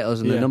episode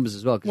titles and the numbers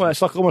as well. Well,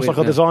 it's almost like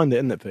I designed it,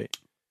 isn't it, Pete?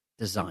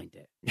 Designed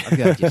it. I've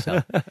heard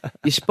yourself.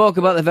 You spoke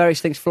about the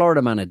various things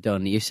Florida man had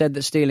done. You said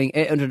that stealing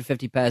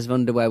 850 pairs of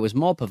underwear was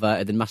more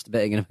perverted than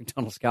masturbating in a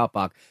McDonald's car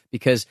park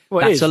because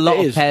that's a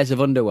lot of pairs of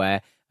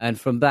underwear, and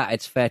from that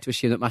it's fair to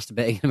assume that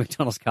masturbating in a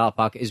McDonald's car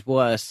park is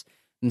worse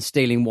than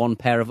stealing one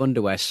pair of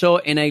underwear. So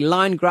in a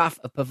line graph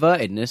of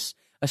pervertedness,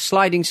 a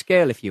sliding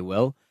scale, if you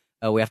will,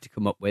 we have to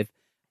come up with,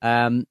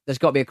 there's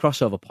got to be a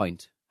crossover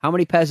point. How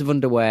many pairs of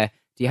underwear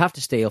do you have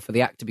to steal for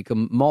the act to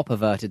become more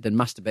perverted than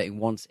masturbating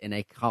once in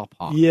a car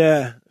park?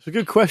 Yeah, it's a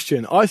good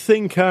question. I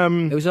think...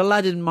 There was a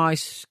lad in my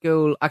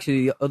school,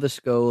 actually the other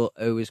school,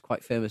 who was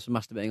quite famous for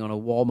masturbating on a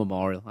war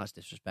memorial. That's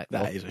disrespectful.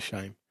 That is a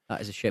shame.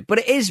 That is a shame. But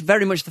it is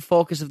very much the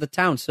focus of the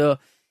town, so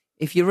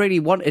if you really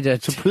wanted a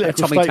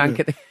Tommy Tank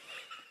at the...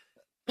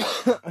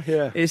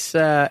 yeah.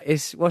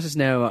 It's what's his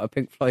name about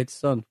Pink Floyd's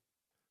son?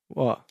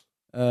 What?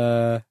 I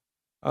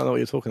don't know what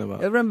you're talking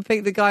about. I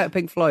remember the guy at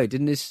Pink Floyd,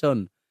 didn't his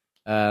son...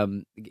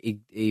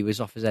 he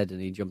was off his head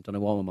and he jumped on a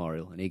war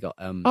memorial and he got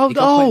put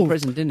in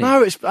prison, didn't he?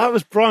 No, that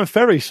was Brian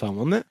Ferry's son,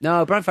 wasn't it?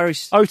 No, Brian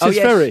Ferry's Otis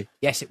Ferry.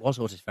 Yes, it was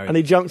Otis Ferry. And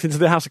he jumped into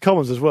the House of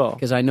Commons as well.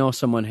 Because I know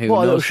someone who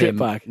knows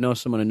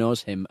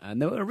him,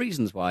 and there were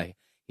reasons why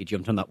he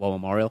jumped on that war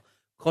memorial.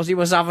 Because he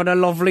was having a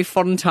lovely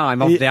fun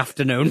time of the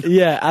afternoon.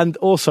 Yeah, and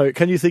also,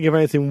 can you think of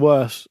anything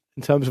worse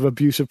in terms of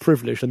abuse of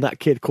privilege than that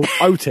kid called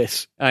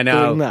Otis? I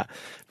know. Doing that.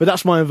 But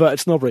that's my inverted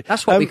snobbery.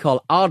 That's what we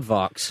call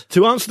aardvarks.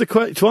 To answer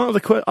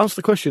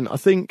the question, I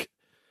think,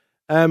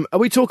 are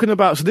we talking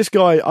about, so this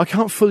guy, I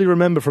can't fully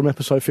remember from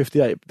episode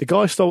 58, the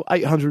guy stole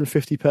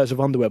 850 pairs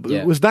of underwear,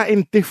 but was that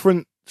in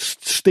different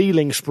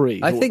stealing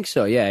sprees? I think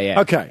so,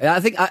 yeah. Okay. I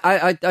think,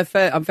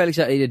 I'm fairly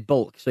certain he did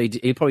bulk, so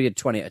he probably did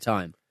 20 at a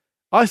time.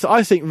 I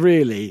think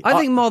really... I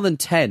think more than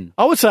 10.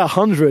 I would say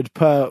 100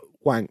 per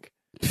wank.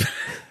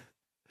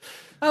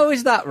 How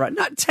is that right?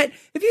 Not 10.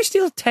 If you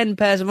steal 10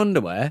 pairs of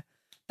underwear,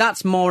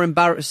 that's more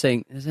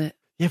embarrassing, is it?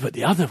 Yeah, but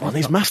the other one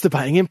is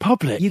masturbating in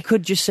public. You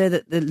could just say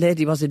that the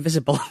lady was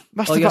invisible.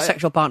 Or your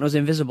sexual partner was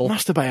invisible.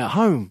 Masturbate at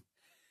home.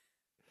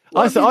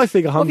 I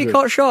think 100. What have you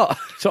caught short?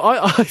 So I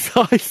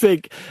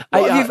think...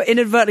 What have you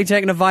inadvertently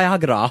taken a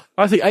Viagra?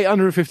 I think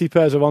 850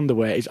 pairs of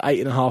underwear is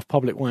 8.5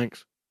 public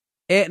wanks.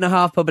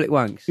 8.5 public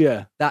wanks?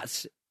 Yeah.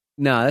 That's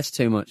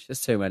too much.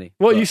 That's too many.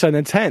 What are you saying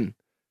then? 10?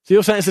 So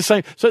you're saying it's the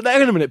same... So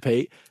hang on a minute,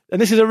 Pete. And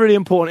this is a really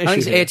important issue.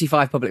 I think it's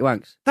 85 public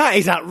wanks. That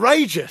is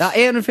outrageous. That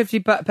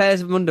 850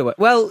 pairs of underwear.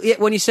 Well,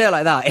 when you say it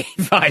like that,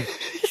 85.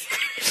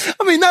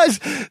 I mean,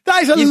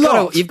 that is a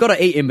lot. You've got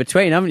to eat in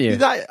between, haven't you?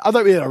 I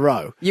don't mean in a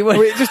row. You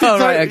would. Just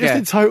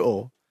in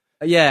total.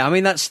 Yeah, I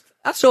mean, that's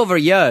over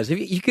years.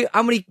 If you could,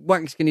 how many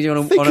wanks can you do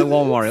on a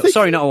warm warrior?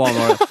 Sorry, not a warm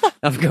warrior.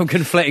 I'm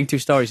conflating two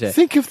stories here.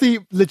 Think of the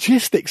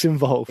logistics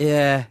involved.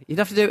 Yeah, you'd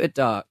have to do it at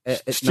dark.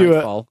 At Stuart,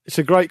 nightfall. it's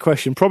a great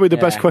question. Probably the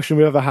best question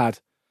we've ever had.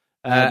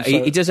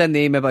 He does end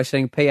the email by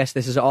saying, P.S.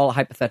 This is all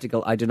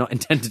hypothetical. I do not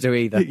intend to do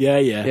either.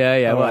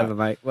 Yeah. Whatever,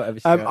 mate. Whatever.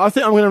 I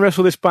think I'm going to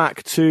wrestle this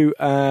back to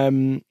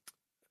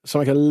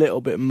something a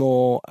little bit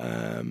more...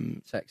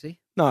 sexy?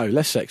 No,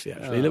 less sexy,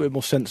 actually. A little bit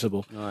more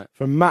sensible. Right.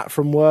 From Matt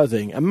from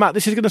Worthing. And Matt,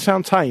 this is going to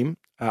sound tame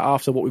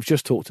after what we've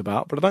just talked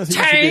about, but I don't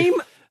think... Tame?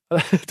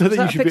 Is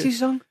that a Pixies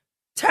song?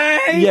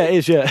 Tame? Yeah, it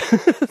is, yeah.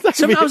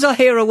 Sometimes I'll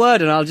hear a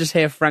word and I'll just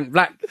hear Frank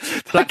Black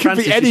that could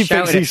Francis be any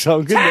Pixies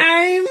song, couldn't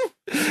Tame!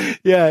 it?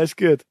 Yeah, it's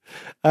good.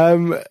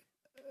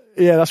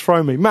 Yeah, that's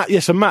throwing me. Matt,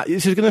 so Matt,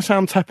 this is going to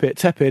sound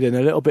tepid and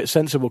a little bit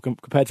sensible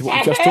compared to what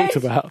we just talked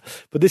about,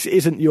 but this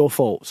isn't your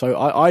fault. So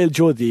I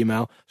enjoyed the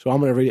email, so I'm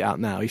going to read it out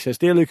now. He says,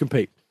 Dear Luke and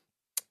Pete,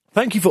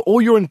 thank you for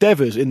all your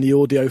endeavours in the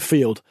audio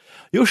field.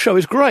 Your show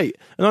is great,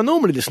 and I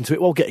normally listen to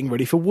it while getting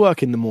ready for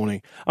work in the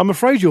morning. I'm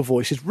afraid your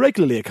voices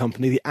regularly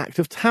accompany the act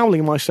of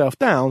toweling myself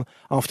down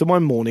after my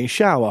morning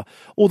shower,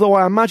 although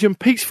I imagine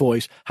Pete's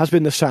voice has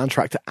been the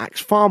soundtrack to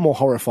acts far more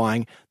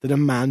horrifying than a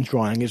man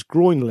drying his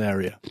groinal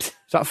area.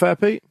 Is that fair,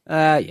 Pete?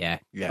 Yeah.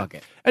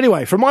 Okay.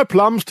 Anyway, from my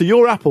plums to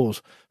your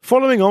apples.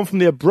 Following on from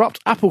the abrupt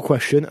apple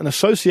question and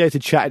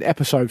associated chat in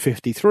episode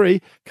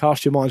 53,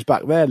 cast your minds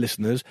back there,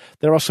 listeners,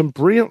 there are some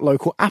brilliant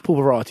local apple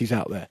varieties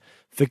out there.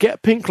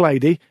 Forget Pink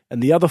Lady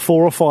and the other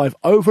 4 or 5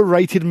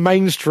 overrated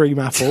mainstream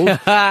apples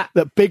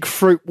that Big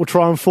Fruit will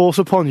try and force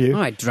upon you. All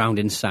right, drowned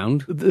in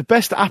sound. The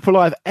best apple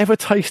I've ever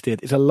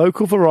tasted is a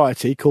local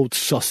variety called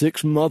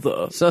Sussex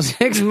Mother.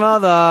 Sussex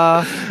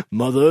Mother.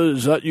 Mother,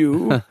 is that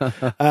you?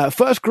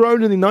 First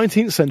grown in the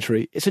 19th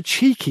century, it's a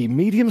cheeky,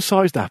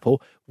 medium-sized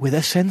apple with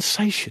a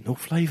sensational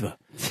flavour.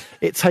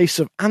 It tastes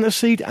of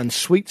aniseed and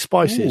sweet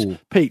spices. Ooh.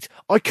 Pete,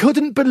 I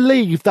couldn't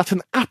believe that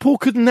an apple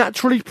could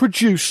naturally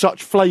produce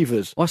such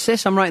flavours. What's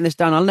this? I'm writing this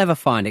down. I'll never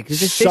find it.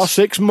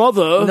 Sussex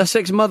Mother.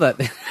 Sussex Mother.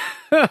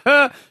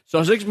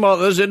 Sussex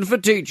Mother's in for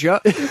teacher.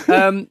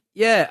 I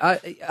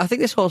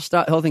think this whole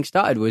thing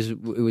started was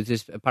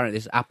this apparently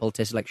this apple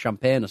tasted like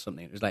champagne or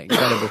something. It was like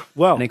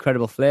incredible, an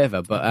incredible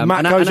flavour. But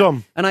Matt goes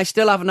on, and I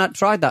still haven't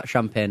tried that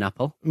champagne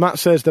apple. Matt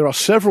says there are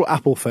several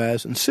apple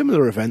fairs and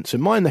similar events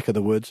in my neck of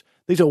the woods.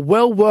 These are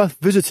well worth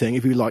visiting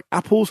if you like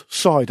apples,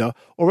 cider,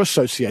 or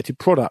associated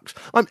products.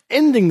 I'm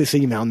ending this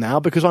email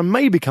now because I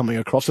may be coming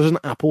across as an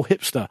apple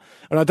hipster,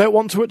 and I don't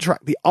want to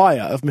attract the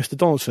ire of Mr.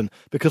 Donaldson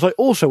because I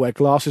also wear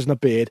glasses and a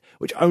beard,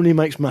 which only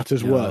makes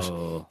matters worse.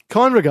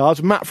 Kind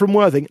regards, Matt from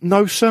Worthing.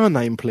 No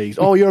surname, please.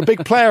 Oh, you're a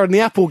big player in the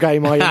apple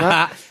game, are you,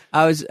 Matt?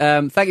 I was.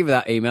 Thank you for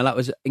that email. That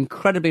was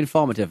incredibly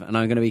informative, and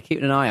I'm going to be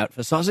keeping an eye out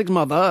for Sussex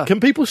Mother. Can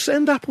people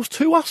send apples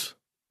to us?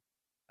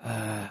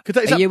 Are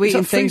you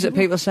eating things that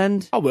people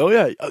send? I will,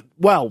 yeah.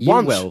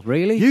 Once. Will,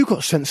 really? You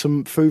got sent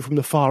some food from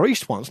the Far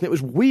East once, and it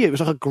was weird. It was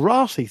like a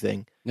grassy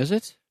thing. Is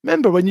it?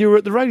 Remember when you were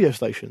at the radio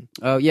station?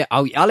 Oh, yeah.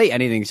 I'll eat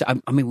anything. I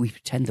mean, we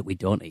pretend that we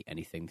don't eat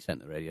anything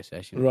sent to the radio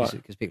station. Right.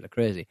 Because people are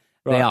crazy.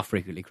 Right. They are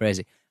frequently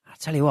crazy. I'll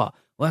tell you what,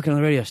 working on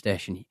the radio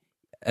station,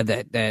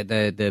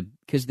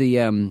 because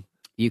the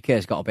UK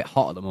has got a bit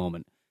hot at the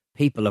moment,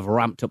 people have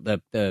ramped up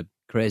the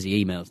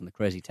crazy emails and the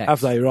crazy texts.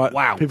 Have they? Right.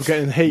 Wow. People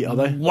getting in the heat, are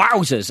they?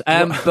 Wowzers.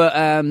 I'll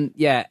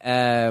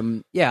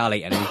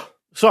eat anything.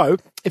 So,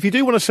 if you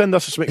do want to send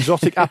us some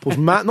exotic apples,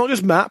 Matt, not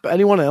just Matt, but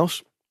anyone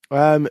else,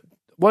 why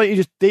don't you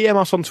just DM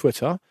us on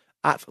Twitter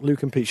at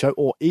Luke and Pete Show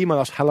or email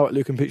us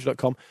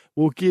hello@lukeandpete.com.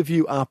 We'll give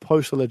you our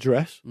postal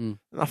address.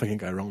 Nothing can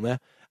go wrong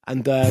there.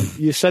 And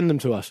you send them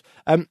to us.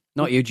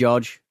 Not you,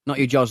 George. Not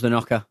you, George the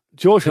Knocker.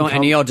 George, don't want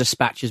any of your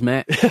dispatches,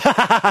 mate.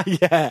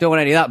 Yeah. Don't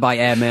want any of that by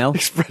airmail.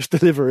 Express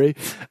delivery.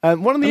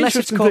 One of the Unless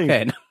interesting it's cocaine.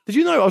 things. Did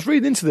you know? I was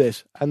reading into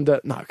this, and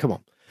no, come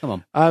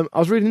on. I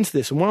was reading into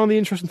this, and one of the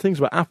interesting things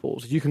about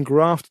apples is you can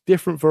graft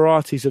different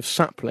varieties of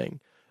sapling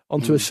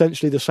onto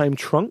essentially the same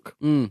trunk.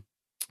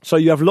 So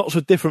you have lots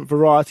of different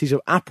varieties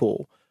of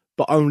apple,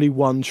 but only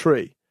one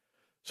tree.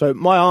 So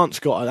my aunt's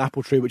got an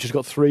apple tree which has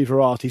got 3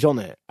 varieties on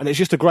it, and it's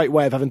just a great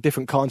way of having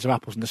different kinds of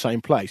apples in the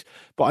same place.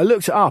 But I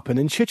looked it up, and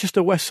in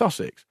Chichester, West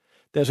Sussex,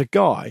 there's a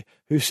guy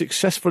who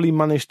successfully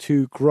managed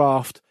to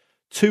graft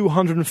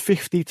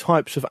 250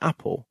 types of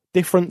apple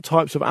different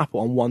types of apple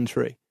on one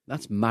tree.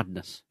 That's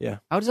madness. Yeah.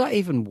 How does that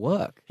even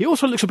work? He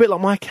also looks a bit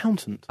like my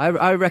accountant.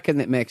 I reckon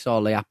it makes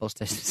all the apples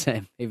taste the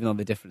same, even though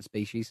they're different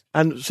species.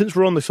 And since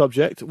we're on the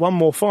subject, one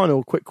more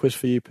final quick quiz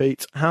for you,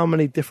 Pete. How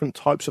many different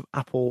types of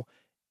apple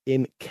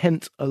in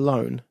Kent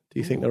alone do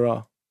you think there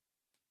are?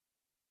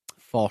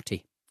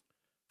 40.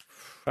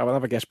 Have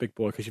another guess, big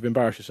boy, because you've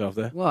embarrassed yourself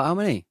there. What, how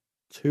many?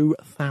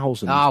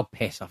 2,000. Oh,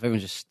 piss off.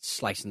 Everyone's just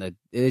slicing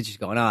they're just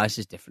going, this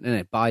is different, isn't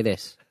it? Buy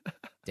this.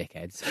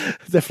 Dickheads.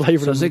 They're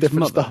flavouring them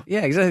different stuff.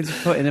 Yeah, exactly.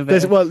 Just put in a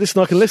bit. Well,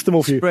 listen, I can list them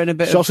all for you.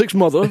 Sussex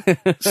mother,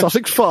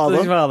 Sussex father.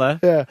 Sussex father.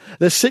 Yeah.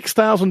 There's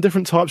 6,000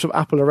 different types of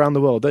apple around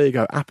the world. There you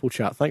go. Apple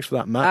chat. Thanks for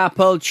that, Matt.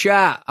 Apple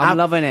chat. I'm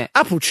loving it.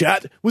 Apple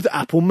chat with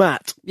Apple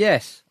Matt.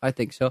 Yes, I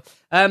think so.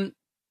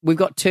 We've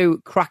got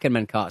 2 Kraken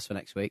Men carts for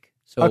next week.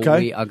 So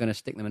we are going to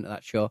stick them into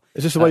that show.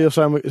 Is this the way you're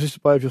saying? Is this the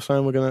way you're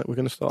saying we're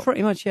going to start?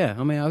 Pretty much, yeah.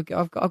 I mean,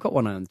 I've got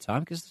one eye on the time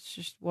because it's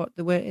just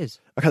the way it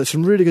is. Okay, there's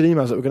some really good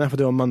emails that we're going to have to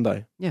do on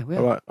Monday. Yeah, we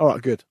are. All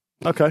right, good.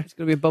 Okay, it's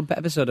going to be a bumper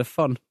episode of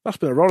fun. That's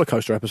been a roller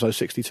coaster episode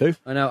 62.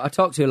 I know. I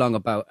talked too long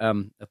about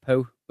a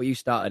poo, but you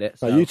started it.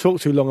 So. No, you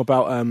talked too long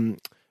about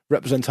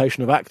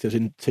representation of actors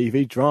in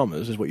TV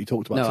dramas. Is what you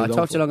talked about. No, I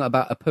talked too long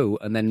about a poo,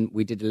 and then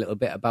we did a little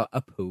bit about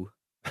a poo.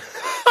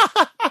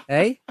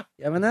 Hey,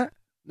 you having that?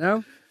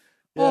 No.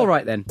 Yeah. All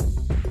right then.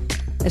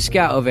 Let's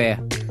get out of here.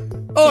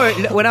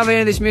 Oh, we're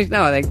having this music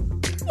now, I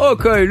think.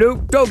 Okay,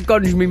 Luke, don't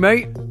gunge me,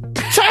 mate.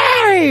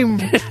 Time!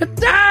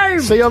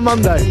 Time! See you on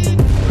Monday.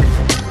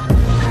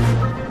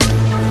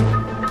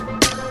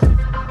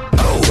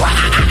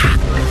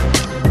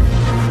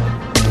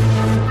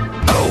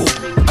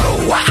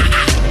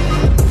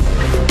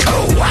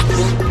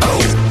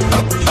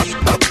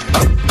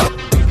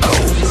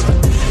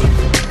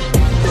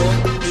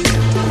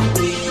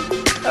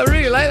 I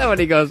really like that when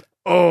he goes,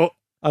 oh.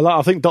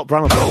 I think Doc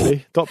Brown will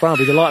be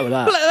delighted with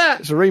that. Look at that.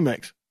 It's a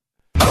remix.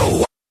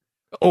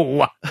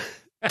 Oh.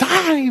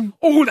 Time.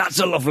 Oh, that's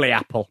a lovely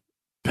apple.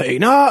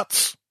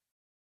 Peanuts.